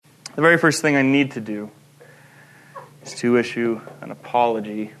The very first thing I need to do is to issue an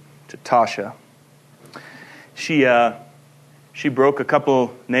apology to Tasha. She broke a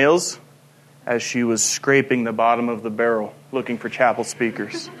couple nails as she was scraping the bottom of the barrel looking for chapel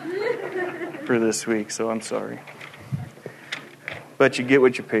speakers for this week, so I'm sorry. But you get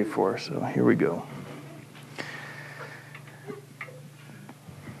what you pay for, so here we go.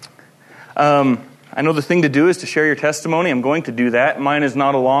 I know the thing to do is to share your testimony. I'm going to do that. Mine is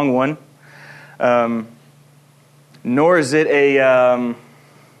not a long one. Nor is it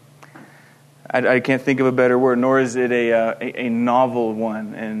I can't think of a better word, nor is it a novel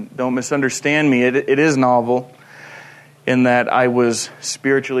one. And don't misunderstand me, it is novel in that I was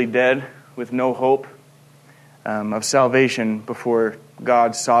spiritually dead with no hope of salvation before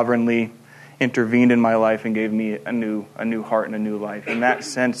God sovereignly intervened in my life and gave me a new heart and a new life. In that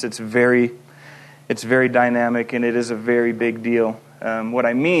sense, it's very dynamic and it is a very big deal. What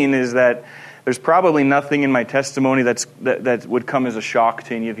I mean is that there's probably nothing in my testimony that would come as a shock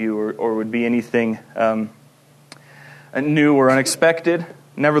to any of you or would be anything new or unexpected.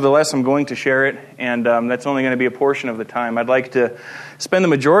 Nevertheless, I'm going to share it, and that's only going to be a portion of the time. I'd like to spend the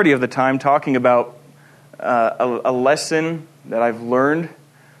majority of the time talking about a lesson that I've learned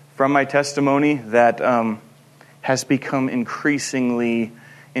from my testimony that has become increasingly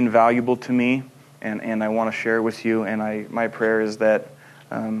invaluable to me, and I want to share it with you, and my prayer is that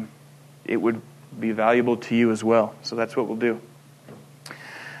it would be valuable to you as well. So that's what we'll do.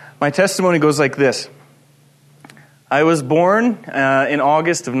 My testimony goes like this. I was born in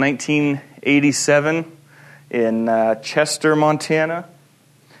August of 1987 in Chester, Montana,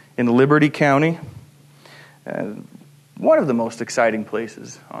 in Liberty County. One of the most exciting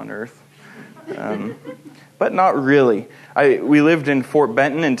places on earth. But not really. We lived in Fort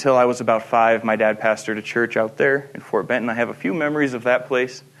Benton until I was about 5. My dad pastored a church out there in Fort Benton. I have a few memories of that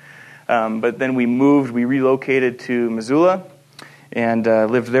place. But then we relocated to Missoula and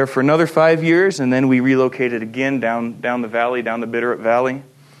lived there for another 5 years. And then we relocated again down the valley, down the Bitterroot Valley,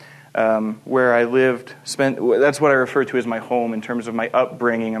 where I lived. That's what I refer to as my home in terms of my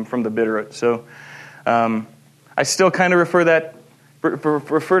upbringing. I'm from the Bitterroot. So I still kind of refer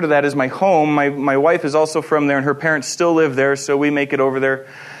to that as my home. My wife is also from there, and her parents still live there, so we make it over there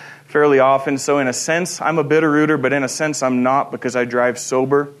fairly often. So in a sense, I'm a Bitterrooter, but in a sense, I'm not because I drive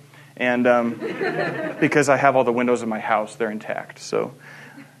sober, and because I have all the windows of my house, they're intact. So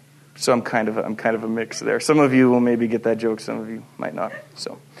I'm kind of a mix there. Some of you will maybe get that joke, some of you might not.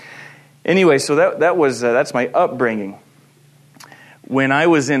 So anyway, so that's my upbringing. When I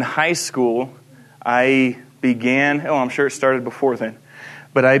was in high school, I began, I'm sure it started before then,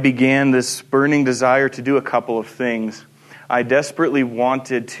 but I began this burning desire to do a couple of things. I desperately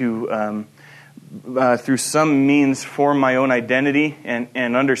wanted to, through some means, form my own identity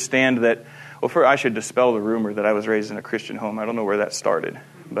and understand that, I should dispel the rumor that I was raised in a Christian home. I don't know where that started,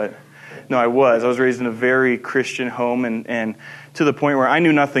 but no, I was raised in a very Christian home and to the point where I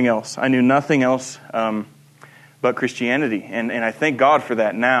knew nothing else. I knew nothing else but Christianity, and I thank God for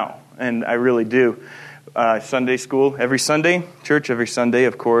that now, and I really do. Sunday school every Sunday, church every Sunday,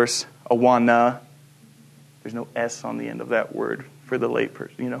 of course. Awana. There's no S on the end of that word for the late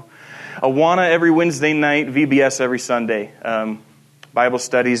person, Awana every Wednesday night, VBS every Sunday. Bible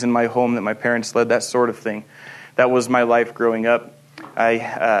studies in my home that my parents led, that sort of thing. That was my life growing up.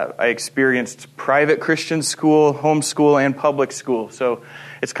 I experienced private Christian school, homeschool, and public school. So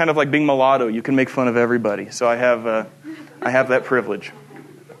it's kind of like being mulatto. You can make fun of everybody. So I have that privilege.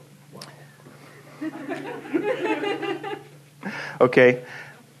 Okay,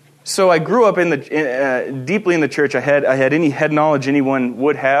 so I grew up deeply in the church. I had any head knowledge anyone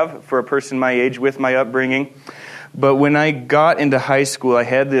would have for a person my age with my upbringing. But when I got into high school, I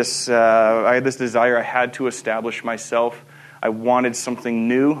had this desire. I had to establish myself. I wanted something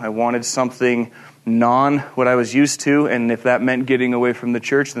new. I wanted something non what I was used to, and if that meant getting away from the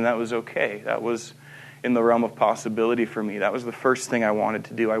church, then that was okay. That was in the realm of possibility for me. That was the first thing I wanted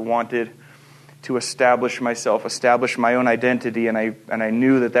to do. I wanted to establish myself, establish my own identity, and I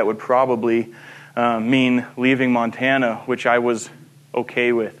knew that would probably mean leaving Montana, which I was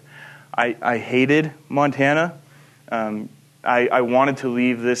okay with. I hated Montana. I wanted to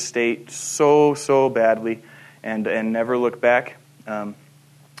leave this state so badly and never look back.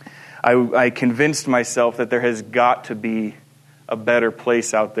 I convinced myself that there has got to be a better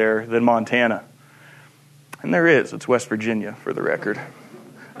place out there than Montana. And there is. It's West Virginia, for the record.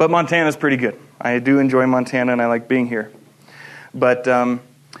 But Montana's pretty good. I do enjoy Montana, and I like being here. But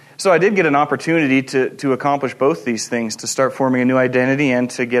so I did get an opportunity to accomplish both these things, to start forming a new identity and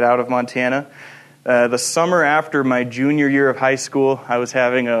to get out of Montana. The summer after my junior year of high school, I was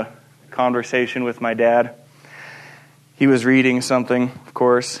having a conversation with my dad. He was reading something, of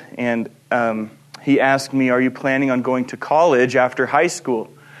course, and he asked me, "Are you planning on going to college after high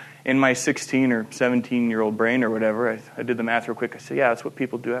school?" In my 16 or 17-year-old brain or whatever, I did the math real quick. I said, "Yeah, that's what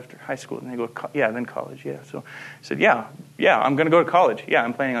people do after high school." And they go, "Yeah, then college, yeah." So I said, yeah, I'm going to go to college. Yeah,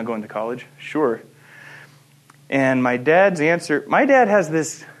 I'm planning on going to college. Sure. And my dad's answer, my dad has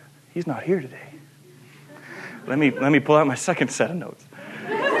this, he's not here today. Let me pull out my second set of notes.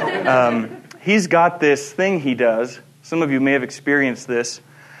 He's got this thing he does. Some of you may have experienced this.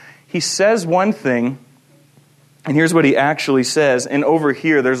 He says one thing, and here's what he actually says. And over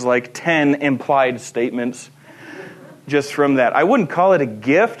here, there's like 10 implied statements just from that. I wouldn't call it a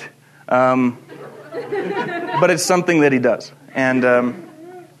gift, but it's something that he does. And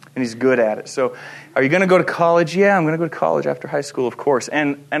he's good at it. So, are you going to go to college? Yeah, I'm going to go to college after high school, of course.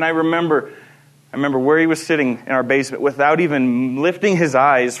 And I remember where he was sitting in our basement without even lifting his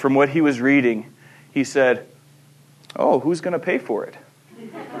eyes from what he was reading. He said, "Oh, who's going to pay for it?"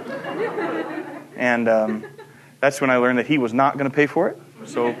 And that's when I learned that he was not going to pay for it.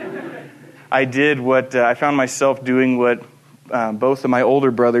 So I did I found myself doing what both of my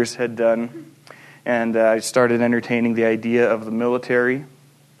older brothers had done. And I started entertaining the idea of the military.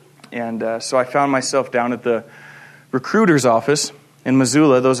 And so I found myself down at the recruiter's office in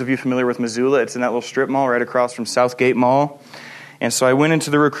Missoula. Those of you familiar with Missoula, it's in that little strip mall right across from Southgate Mall. And so I went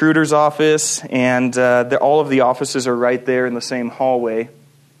into the recruiter's office, and all of the offices are right there in the same hallway.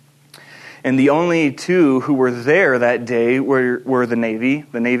 And the only two who were there that day were the Navy.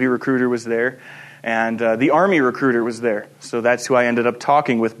 The Navy recruiter was there, and the Army recruiter was there. So that's who I ended up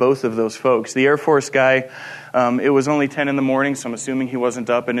talking with, both of those folks. The Air Force guy, it was only 10 in the morning, so I'm assuming he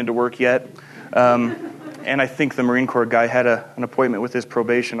wasn't up and into work yet. And I think the Marine Corps guy had an appointment with his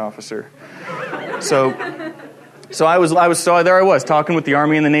probation officer. So there I was talking with the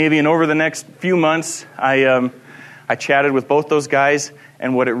Army and the Navy, and over the next few months, I chatted with both those guys,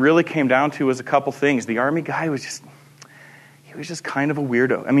 and what it really came down to was a couple things. The Army guy was just kind of a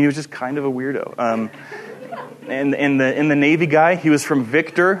weirdo. I mean, he was just kind of a weirdo. And the Navy guy, he was from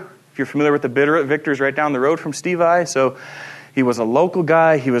Victor. If you're familiar with the Bitterroot, Victor's right down the road from Steve I. So he was a local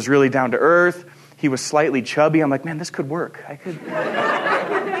guy. He was really down to earth. He was slightly chubby. I'm like, man, this could work. I think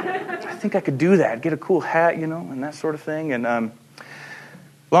I could do that. Get a cool hat, and that sort of thing. And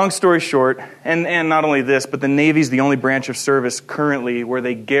long story short, and not only this, but the Navy's the only branch of service currently where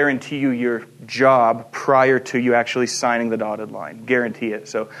they guarantee you your job prior to you actually signing the dotted line. Guarantee it.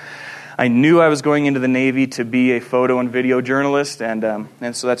 So I knew I was going into the Navy to be a photo and video journalist, and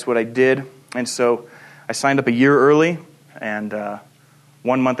so that's what I did. And so I signed up a year early, and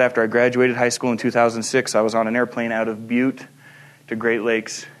 1 month after I graduated high school in 2006, I was on an airplane out of Butte to Great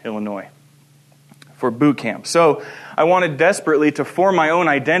Lakes, Illinois, for boot camp. So I wanted desperately to form my own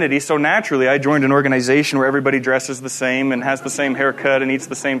identity, so naturally I joined an organization where everybody dresses the same and has the same haircut and eats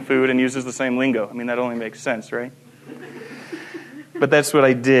the same food and uses the same lingo. I mean, that only makes sense, right? But that's what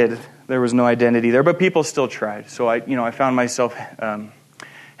I did. There was no identity there, but people still tried. So I found myself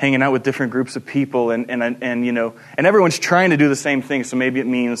hanging out with different groups of people, and everyone's trying to do the same thing. So maybe it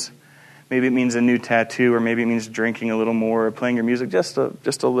means a new tattoo, or maybe it means drinking a little more, or playing your music just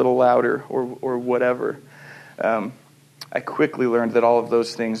a little louder, or whatever. I quickly learned that all of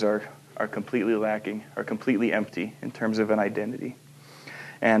those things are completely lacking, are completely empty in terms of an identity,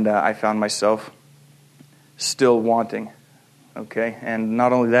 and I found myself still wanting. Okay, and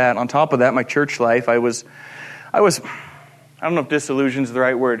not only that, on top of that, my church life, I was, I don't know if disillusion is the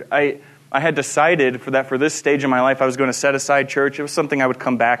right word. I had decided for this stage of my life, I was going to set aside church. It was something I would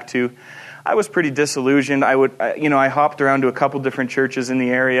come back to. I was pretty disillusioned. I hopped around to a couple different churches in the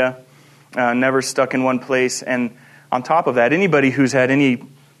area, never stuck in one place. And on top of that, anybody who's had any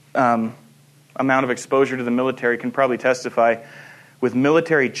amount of exposure to the military can probably testify. With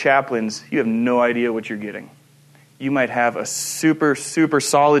military chaplains, you have no idea what you're getting. You might have a super, super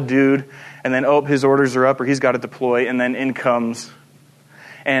solid dude, and then, his orders are up, or he's got to deploy, and then in comes.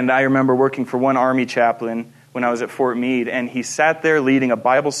 And I remember working for one Army chaplain when I was at Fort Meade, and he sat there leading a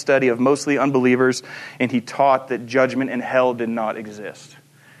Bible study of mostly unbelievers, and he taught that judgment and hell did not exist.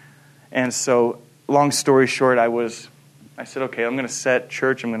 And so, long story short, I said, okay, I'm going to set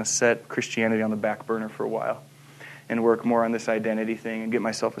church, I'm going to set Christianity on the back burner for a while, and work more on this identity thing, and get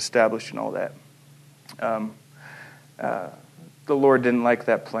myself established and all that. The Lord didn't like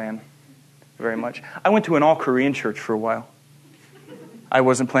that plan very much. I went to an all-Korean church for a while. I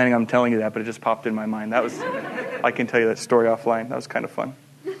wasn't planning on telling you that, but it just popped in my mind. I can tell you that story offline. That was kind of fun.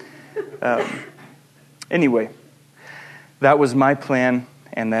 Anyway, that was my plan,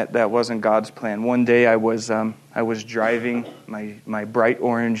 and that wasn't God's plan. One day I was driving my bright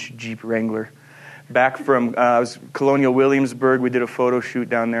orange Jeep Wrangler back from I was Colonial Williamsburg. We did a photo shoot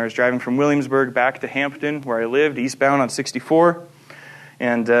down there. I was driving from Williamsburg back to Hampton, where I lived, eastbound on 64,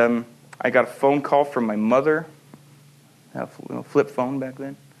 and I got a phone call from my mother. I had a flip phone back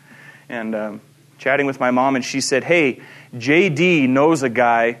then, and chatting with my mom, and she said, "Hey, JD knows a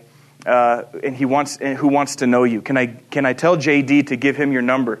guy, and who wants to know you. Can I tell JD to give him your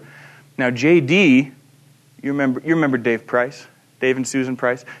number?" Now, JD, you remember Dave Price, Dave and Susan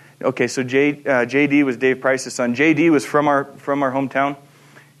Price. Okay, so JD was Dave Price's son. JD was from our hometown.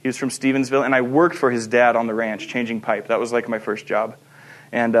 He was from Stevensville, and I worked for his dad on the ranch, changing pipe. That was like my first job.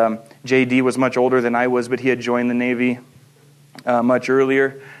 And JD was much older than I was, but he had joined the Navy much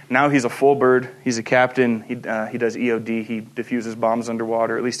earlier. Now he's a full bird. He's a captain. He does EOD. He diffuses bombs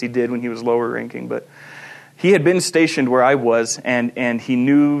underwater. At least he did when he was lower ranking. But he had been stationed where I was, and he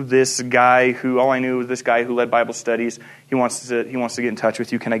knew this guy who, all I knew was this guy who led Bible studies. He wants to get in touch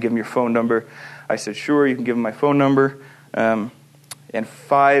with you. Can I give him your phone number? I said, sure, you can give him my phone number. And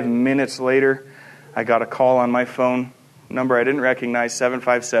 5 minutes later, I got a call on my phone number I didn't recognize,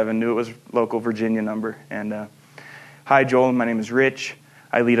 757, knew it was local Virginia number. And hi, Joel, my name is Rich.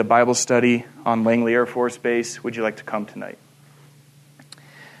 I lead a Bible study on Langley Air Force Base. Would you like to come tonight?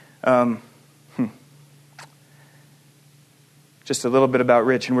 Just a little bit about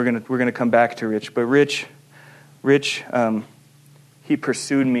Rich, and we're gonna come back to Rich. But Rich, he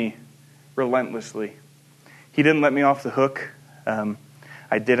pursued me relentlessly. He didn't let me off the hook.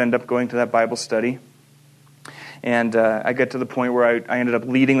 I did end up going to that Bible study. And I got to the point where I ended up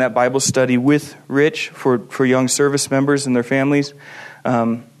leading that Bible study with Rich for young service members and their families.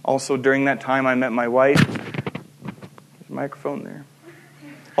 Also, during that time, I met my wife. There's a microphone there.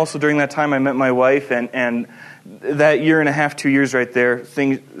 Also, during that time, I met my wife, and that year and a half, 2 years right there,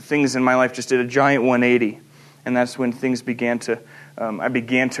 things in my life just did a giant 180. And that's when things began to, I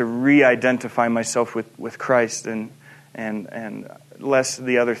began to re-identify myself with Christ and less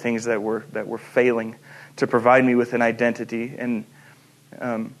the other things that were failing to provide me with an identity, and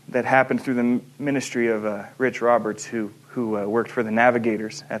that happened through the ministry of Rich Roberts, who worked for the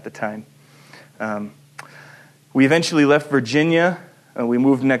Navigators at the time. We eventually left Virginia. We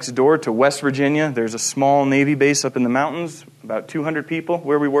moved next door to West Virginia. There's a small Navy base up in the mountains, about 200 people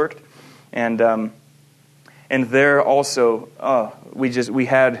where we worked, and there also we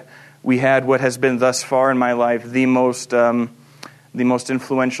had what has been thus far in my life the most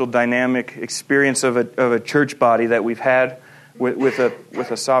influential, dynamic experience of a church body that we've had with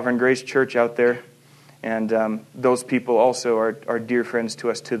a Sovereign Grace Church out there, and those people also are dear friends to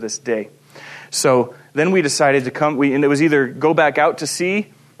us to this day. So then we decided to come. And it was either go back out to sea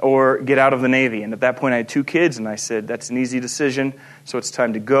or get out of the Navy. And at that point, I had 2 kids, and I said that's an easy decision. So it's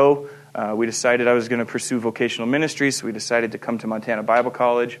time to go. We decided I was going to pursue vocational ministry, so we decided to come to Montana Bible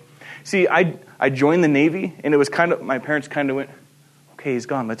College. See, I joined the Navy, and it was my parents kind of went, okay, he's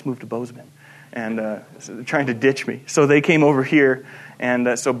gone, let's move to Bozeman. And so they're trying to ditch me. So they came over here,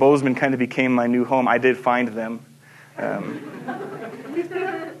 and so Bozeman kind of became my new home. I did find them.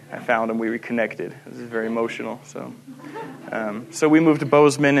 I found them, we reconnected. This is very emotional. So we moved to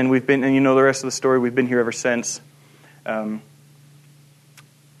Bozeman, and we've been, and you know the rest of the story, we've been here ever since. Going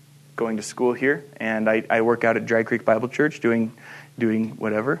to school here, and I work out at Dry Creek Bible Church doing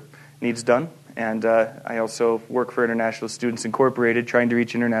whatever needs done. And I also work for International Students Incorporated, trying to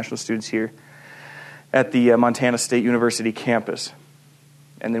reach international students here at the Montana State University campus.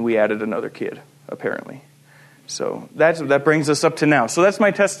 And then we added another kid, apparently. So that brings us up to now. So that's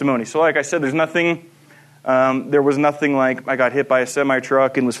my testimony. So like I said, there was nothing like I got hit by a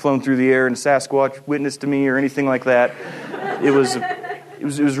semi-truck and was flown through the air and Sasquatch witnessed to me or anything like that. It was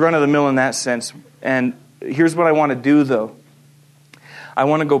run-of-the-mill in that sense. And here's what I want to do, though. I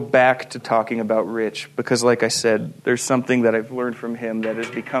want to go back to talking about Rich because, like I said, there's something that I've learned from him that has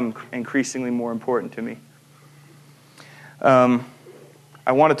become increasingly more important to me.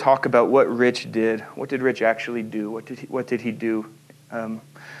 I want to talk about what Rich did. What did Rich actually do? What did he do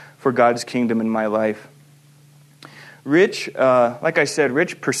for God's kingdom in my life? Rich, like I said,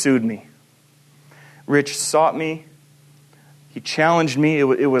 Rich pursued me. Rich sought me. He challenged me.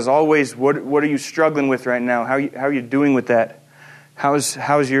 It was always, what are you struggling with right now? How are you doing with that?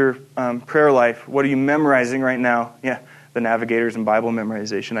 How's your prayer life? What are you memorizing right now? Yeah, the Navigators and Bible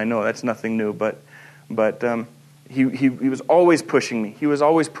memorization. I know that's nothing new, but he was always pushing me. He was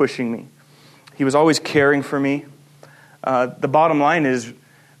always pushing me. He was always caring for me. The bottom line is,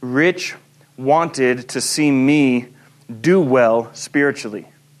 Rich wanted to see me do well spiritually.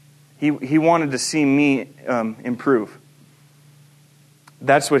 He wanted to see me improve.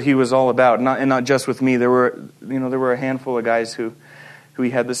 that's what he was all about. And not just with me. There were a handful of guys who he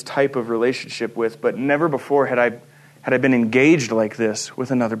had this type of relationship with, but never before had I been engaged like this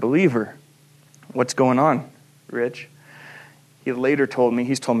with another believer. What's going on, Rich? He later told me,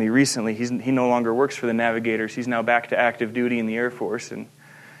 he's told me recently, he no longer works for the Navigators. He's now back to active duty in the Air Force and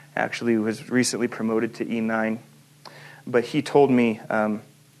actually was recently promoted to E9. But he told me,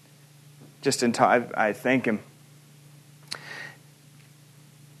 just in time, I thank him.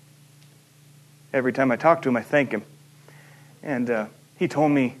 Every time I talk to him, I thank him. And he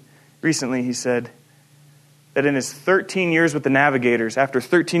told me recently, he said, that in his 13 years with the Navigators, after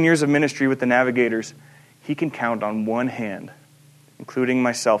 13 years of ministry with the Navigators, he can count on one hand, including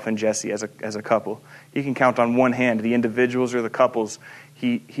myself and Jesse as a couple. He can count on one hand the individuals or the couples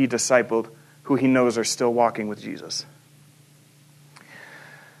he discipled who he knows are still walking with Jesus.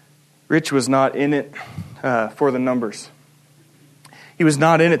 Rich was not in it for the numbers. He was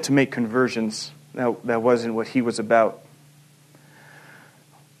not in it to make conversions. That wasn't what he was about.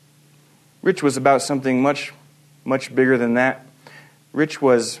 Rich was about something much, much bigger than that. Rich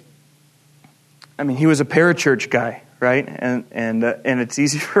was, he was a parachurch guy, right? And it's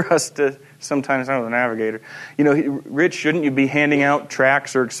easy for us to sometimes, I don't know, the Navigator. Rich, shouldn't you be handing out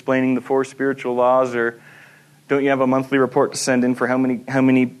tracts or explaining the 4 spiritual laws, or don't you have a monthly report to send in for how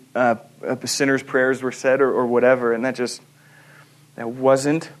many sinners' prayers were said or whatever? And that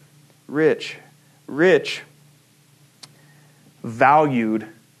wasn't Rich. Rich valued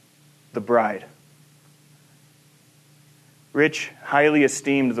the bride. Rich highly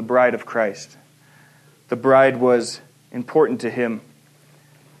esteemed the bride of Christ. The bride was important to him.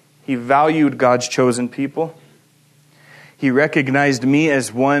 He valued God's chosen people. He recognized me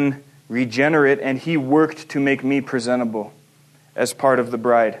as one regenerate, and he worked to make me presentable as part of the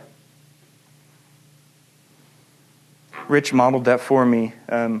bride. Rich modeled that for me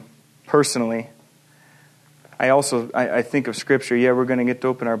personally. I think of Scripture. Yeah, we're going to get to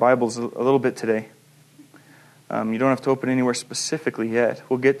open our Bibles a little bit today. You don't have to open anywhere specifically yet.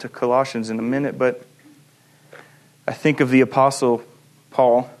 We'll get to Colossians in a minute, but I think of the Apostle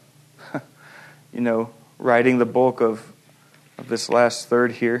Paul, writing the bulk of this last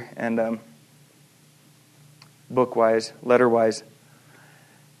third here, and book-wise, letter-wise.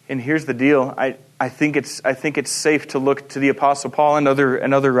 And here's the deal. I think it's safe to look to the Apostle Paul and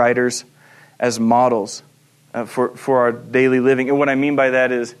other writers as models for our daily living. And what I mean by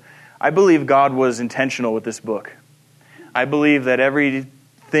that is, I believe God was intentional with this book. I believe that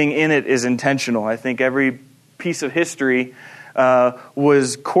everything in it is intentional. I think every piece of history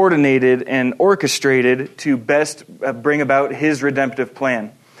was coordinated and orchestrated to best bring about His redemptive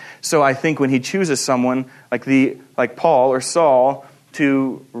plan. So I think when He chooses someone like Paul or Saul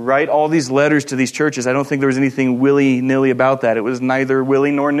to write all these letters to these churches, I don't think there was anything willy-nilly about that. It was neither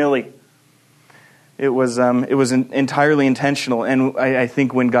willy nor nilly. It was entirely intentional. And I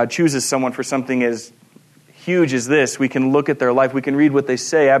think when God chooses someone for something as huge as this, we can look at their life. We can read what they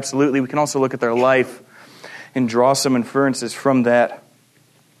say, absolutely. We can also look at their life and draw some inferences from that.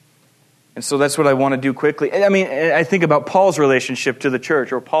 And so that's what I want to do quickly. I think about Paul's relationship to the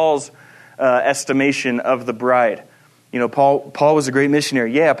church, or Paul's estimation of the bride. Paul was a great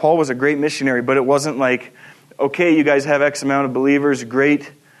missionary. Yeah, Paul was a great missionary, but it wasn't like, okay, you guys have X amount of believers, great,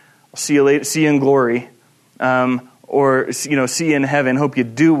 I'll see you later, see you in glory, or see you in heaven, hope you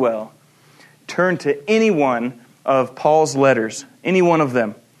do well. Turn to any one of Paul's letters, any one of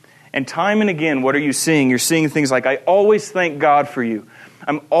them. And time and again, what are you seeing? You're seeing things like, I always thank God for you.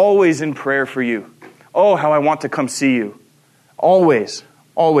 I'm always in prayer for you. Oh, how I want to come see you. Always,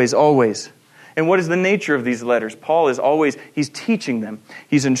 always, always. And what is the nature of these letters? Paul is always, he's teaching them.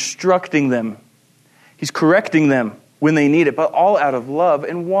 He's instructing them. He's correcting them when they need it, but all out of love.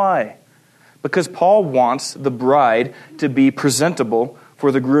 And why? Because Paul wants the bride to be presentable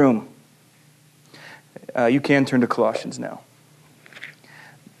for the groom. You can turn to Colossians now.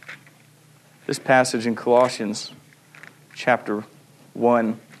 This passage in Colossians chapter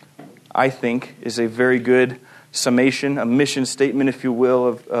 1, I think, is a very good summation, a mission statement, if you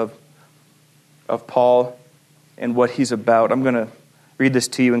will, of Paul and what he's about. I'm going to read this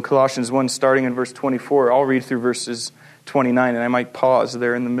to you in Colossians 1, starting in verse 24. I'll read through verses 29, and I might pause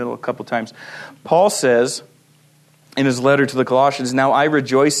there in the middle a couple times. Paul says in his letter to the Colossians, "Now I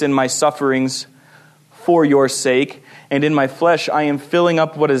rejoice in my sufferings for your sake, and in my flesh I am filling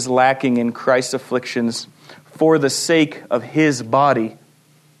up what is lacking in Christ's afflictions for the sake of His body,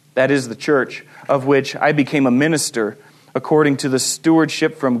 that is the church, of which I became a minister, according to the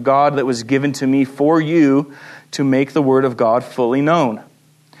stewardship from God that was given to me for you to make the word of God fully known.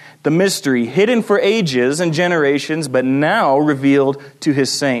 The mystery, hidden for ages and generations, but now revealed to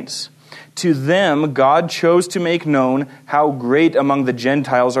his saints. To them God chose to make known how great among the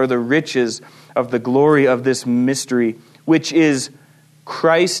Gentiles are the riches of the glory of this mystery, which is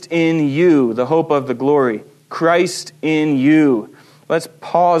Christ in you, the hope of the glory. Christ in you. Let's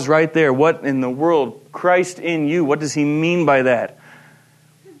pause right there. What in the world? Christ in you. What does he mean by that?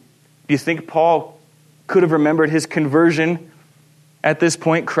 Do you think Paul could have remembered his conversion at this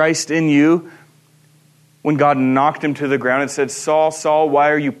point? Christ in you. When God knocked him to the ground and said, Saul, Saul,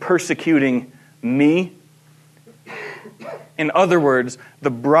 why are you persecuting me? In other words, the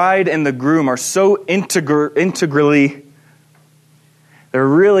bride and the groom are so integrally, they're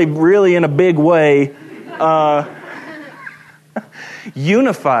really in a big way,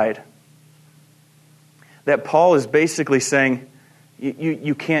 unified, that Paul is basically saying,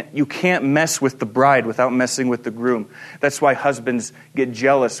 you can't mess with the bride without messing with the groom. That's why husbands get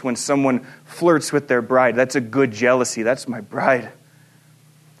jealous when someone flirts with their bride. That's a good jealousy. That's my bride.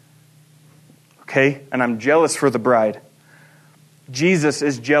 Okay? And I'm jealous for the bride. Jesus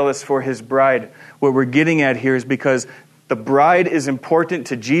is jealous for his bride. What we're getting at here is because the bride is important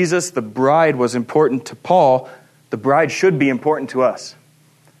to Jesus, the bride was important to Paul, the bride should be important to us.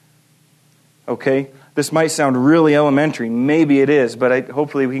 Okay? This might sound really elementary. Maybe it is, but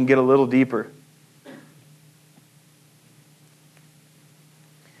hopefully we can get a little deeper.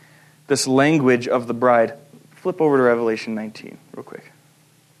 This language of the bride. Flip over to Revelation 19 real quick.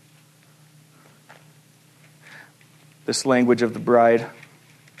 This language of the bride.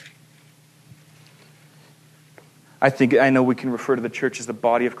 I know we can refer to the church as the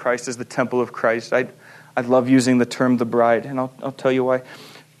body of Christ, as the temple of Christ. I love using the term the bride, and I'll tell you why.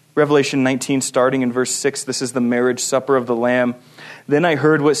 Revelation 19, starting in verse 6, this is the marriage supper of the Lamb. Then I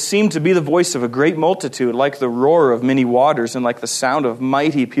heard what seemed to be the voice of a great multitude, like the roar of many waters and like the sound of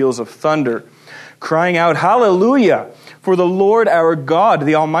mighty peals of thunder, crying out, Hallelujah! For the Lord our God,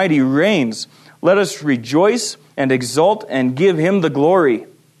 the Almighty, reigns. Let us rejoice and exult and give him the glory.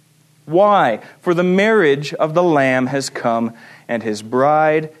 Why? For the marriage of the Lamb has come, and his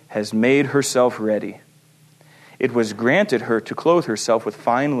bride has made herself ready. It was granted her to clothe herself with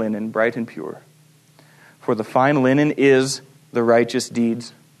fine linen, bright and pure. For the fine linen is the righteous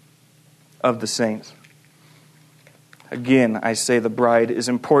deeds of the saints. Again, I say the bride is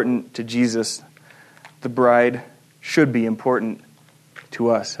important to Jesus. The bride should be important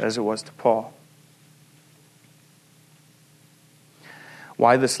to us, as it was to Paul.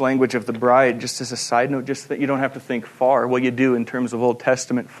 Why this language of the bride? Just as a side note, just that you don't have to think far. Well, you do in terms of Old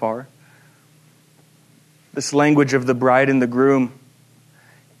Testament far. This language of the bride and the groom.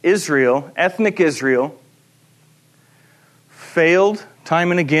 Israel, ethnic Israel, failed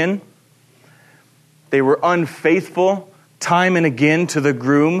time and again. They were unfaithful time and again to the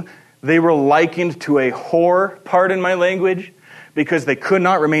groom. They were likened to a whore, pardon my language, because they could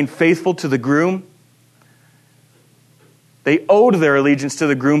not remain faithful to the groom. They owed their allegiance to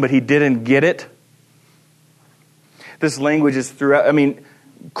the groom, but he didn't get it. This language is throughout,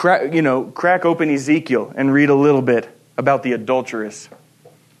 crack open Ezekiel and read a little bit about the adulteress.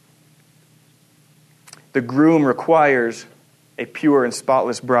 The groom requires a pure and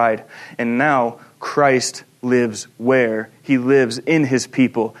spotless bride. And now Christ lives where? He lives in his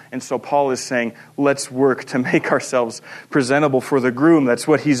people. And so Paul is saying, let's work to make ourselves presentable for the groom. That's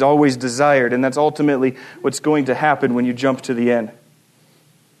what he's always desired. And that's ultimately what's going to happen when you jump to the end.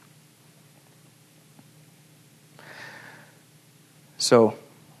 So,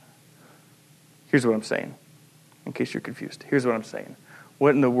 here's what I'm saying, in case you're confused. Here's what I'm saying.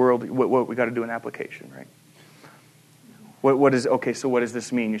 What in the world, what we got to do in application, right? What does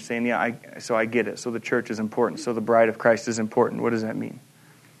this mean? You're saying, yeah, I get it. So the church is important. So the bride of Christ is important. What does that mean?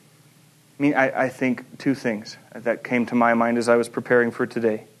 I think two things that came to my mind as I was preparing for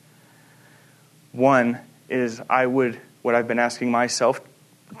today. One is what I've been asking myself,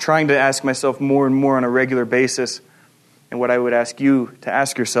 trying to ask myself more and more on a regular basis, and what I would ask you to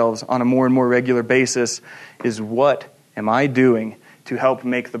ask yourselves on a more and more regular basis is, what am I doing to help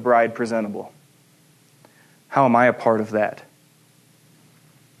make the bride presentable? How am I a part of that?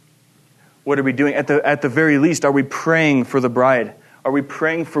 What are we doing? At the very least, are we praying for the bride? Are we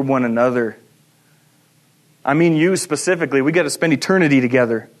praying for one another? I mean you specifically. We got to spend eternity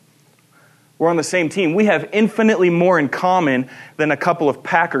together. We're on the same team. We have infinitely more in common than a couple of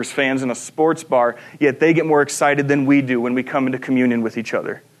Packers fans in a sports bar, yet they get more excited than we do when we come into communion with each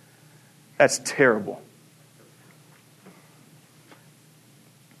other. That's terrible.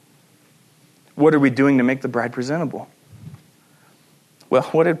 What are we doing to make the bride presentable? Well,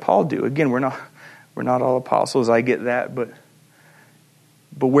 what did Paul do? Again, we're not all apostles, I get that, but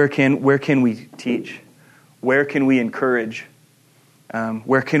But where can we teach? Where can we encourage?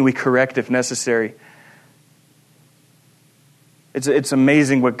 Where can we correct if necessary? It's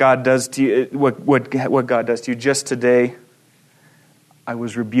amazing what God does to you. What God does to you. Just today, I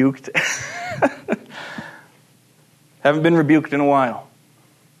was rebuked. Haven't been rebuked in a while,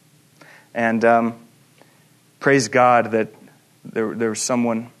 and praise God that there was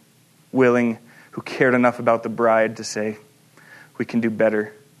someone willing who cared enough about the bride to say, "We can do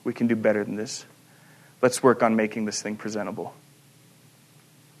better. We can do better than this. Let's work on making this thing presentable."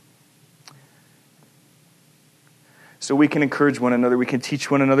 So we can encourage one another, we can teach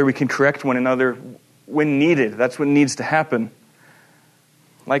one another, we can correct one another when needed. That's what needs to happen.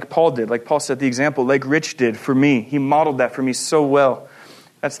 Like Paul did, like Paul set the example, like Rich did for me. He modeled that for me so well.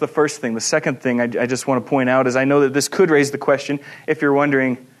 That's the first thing. The second thing I just want to point out is I know that this could raise the question, if you're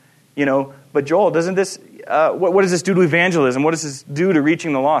wondering, but Joel, doesn't this, what does this do to evangelism? What does this do to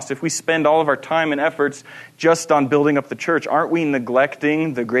reaching the lost? If we spend all of our time and efforts just on building up the church, aren't we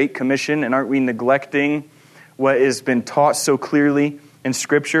neglecting the Great Commission, and aren't we neglecting what has been taught so clearly in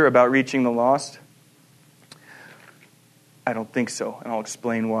Scripture about reaching the lost? I don't think so, and I'll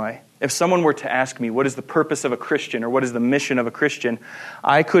explain why. If someone were to ask me, what is the purpose of a Christian, or what is the mission of a Christian,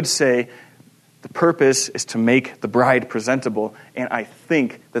 I could say the purpose is to make the bride presentable, and I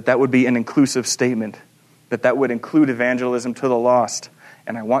think that would be an inclusive statement, that would include evangelism to the lost,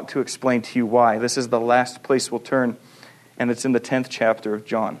 and I want to explain to you why. This is the last place we'll turn, and it's in the 10th chapter of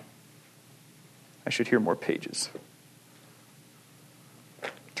John. I should hear more pages.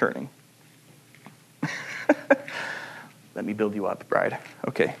 Turning. Let me build you up, bride.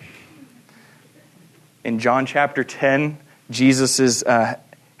 Okay. In John chapter 10, Jesus is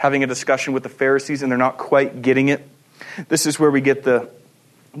having a discussion with the Pharisees, and they're not quite getting it. This is where we get the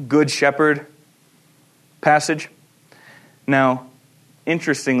Good Shepherd passage. Now,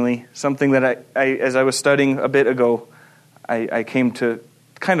 interestingly, something that I as I was studying a bit ago, I came to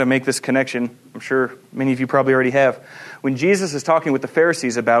kind of make this connection. I'm sure many of you probably already have. When Jesus is talking with the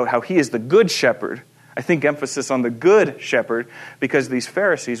Pharisees about how he is the good shepherd, I think emphasis on the good shepherd, because these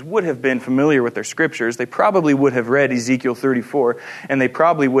Pharisees would have been familiar with their scriptures. They probably would have read Ezekiel 34, and they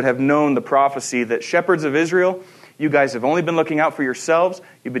probably would have known the prophecy that shepherds of Israel, you guys have only been looking out for yourselves.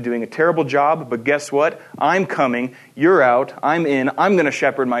 You've been doing a terrible job, but guess what? I'm coming. You're out. I'm in. I'm going to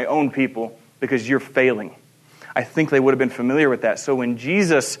shepherd my own people because you're failing. I think they would have been familiar with that. So when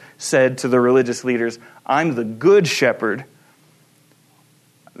Jesus said to the religious leaders, I'm the good shepherd,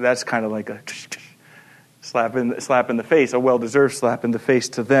 that's kind of like a slap in the face, a well-deserved slap in the face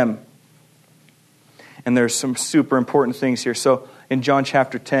to them. And there's some super important things here. So in John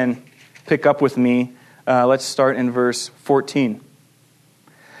chapter 10, pick up with me. Let's start in verse 14.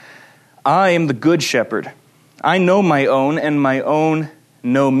 I am the good shepherd. I know my own, and my own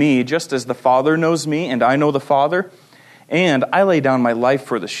know me, just as the Father knows me, and I know the Father, and I lay down my life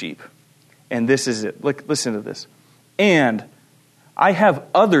for the sheep. And this is it. Listen to this. And I have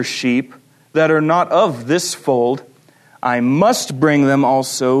other sheep that are not of this fold. I must bring them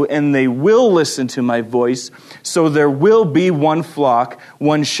also, and they will listen to my voice. So there will be one flock,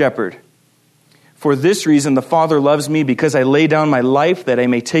 one shepherd. For this reason the Father loves me, because I lay down my life that I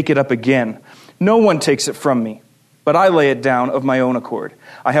may take it up again. No one takes it from me, but I lay it down of my own accord.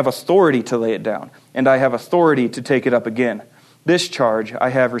 I have authority to lay it down, and I have authority to take it up again. This charge I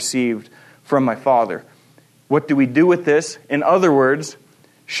have received from my Father. What do we do with this? In other words,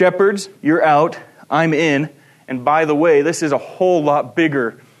 shepherds, you're out, I'm in. And by the way, this is a whole lot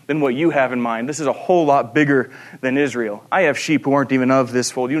bigger than what you have in mind. This is a whole lot bigger than Israel. I have sheep who aren't even of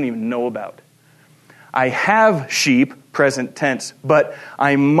this fold, you don't even know about. I have sheep, present tense, but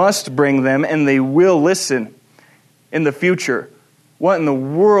I must bring them, and they will listen in the future. What in the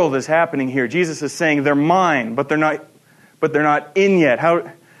world is happening here? Jesus is saying they're mine, but they're not in yet.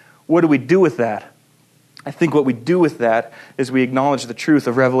 What do we do with that? I think what we do with that is we acknowledge the truth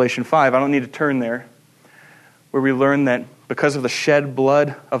of Revelation 5. I don't need to turn there. Where we learn that because of the shed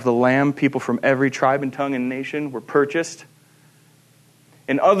blood of the Lamb, people from every tribe and tongue and nation were purchased.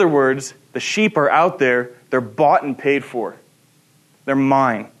 In other words, the sheep are out there. They're bought and paid for. They're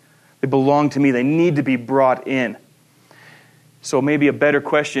mine. They belong to me. They need to be brought in. So maybe a better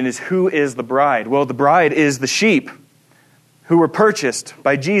question is, who is the bride? Well, the bride is the sheep who were purchased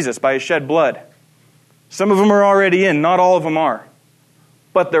by Jesus, by his shed blood. Some of them are already in. Not all of them are.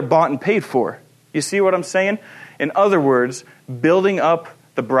 But they're bought and paid for. You see what I'm saying? In other words, building up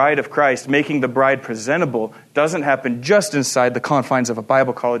the bride of Christ, making the bride presentable, doesn't happen just inside the confines of a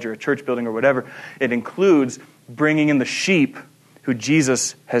Bible college or a church building or whatever. It includes bringing in the sheep who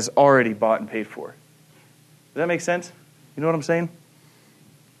Jesus has already bought and paid for. Does that make sense? You know what I'm saying?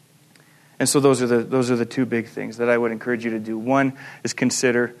 And so those are the two big things that I would encourage you to do. One is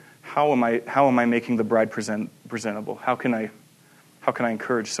consider, how am I making the bride presentable? How can I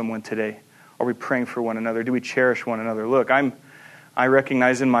encourage someone today? Are we praying for one another? Do we cherish one another? Look, I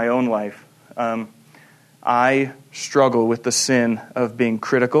recognize in my own life, I struggle with the sin of being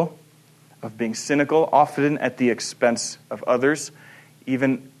critical, of being cynical, often at the expense of others,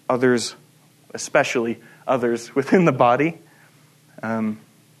 even others, especially others within the body.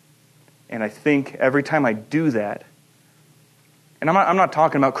 And I think every time I do that, and I'm not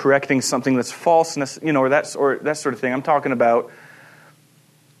talking about correcting something that's false, or that sort of thing. I'm talking about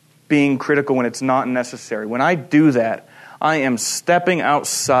being critical when it's not necessary. When I do that, I am stepping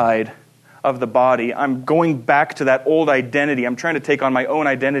outside of the body. I'm going back to that old identity. I'm trying to take on my own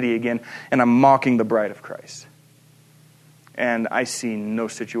identity again, and I'm mocking the bride of Christ. And I see no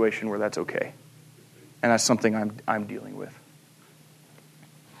situation where that's okay. And that's something I'm dealing with.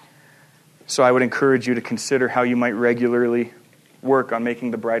 So I would encourage you to consider how you might regularly work on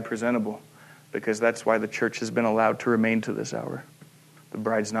making the bride presentable, because that's why the church has been allowed to remain to this hour. The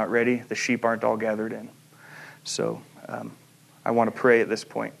bride's not ready. The sheep aren't all gathered in. So I want to pray at this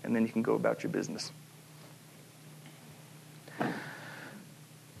point, and then you can go about your business.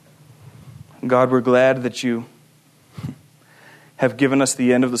 God, we're glad that you have given us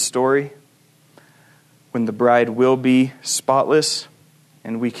the end of the story, when the bride will be spotless,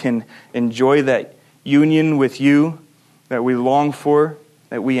 and we can enjoy that union with you that we long for,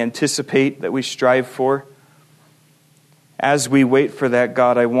 that we anticipate, that we strive for. As we wait for that,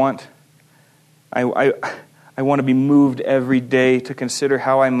 God, I want to be moved every day to consider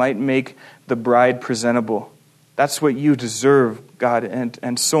how I might make the bride presentable. That's what you deserve, God,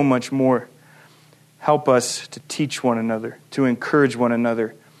 and so much more. Help us to teach one another, to encourage one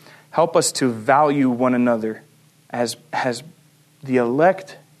another. Help us to value one another as the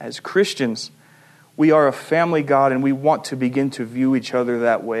elect, as Christians. We are a family, God, and we want to begin to view each other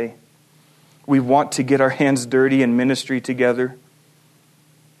that way. We want to get our hands dirty in ministry together.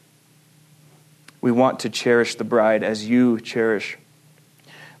 We want to cherish the bride as you cherish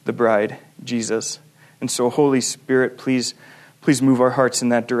the bride, Jesus. And so, Holy Spirit, please move our hearts in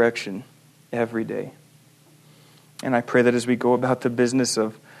that direction every day. And I pray that as we go about the business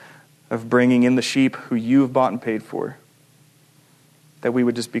of bringing in the sheep who you have bought and paid for, that we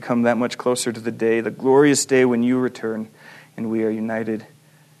would just become that much closer to the day, the glorious day when you return, and we are united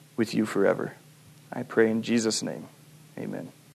with you forever. I pray in Jesus' name. Amen.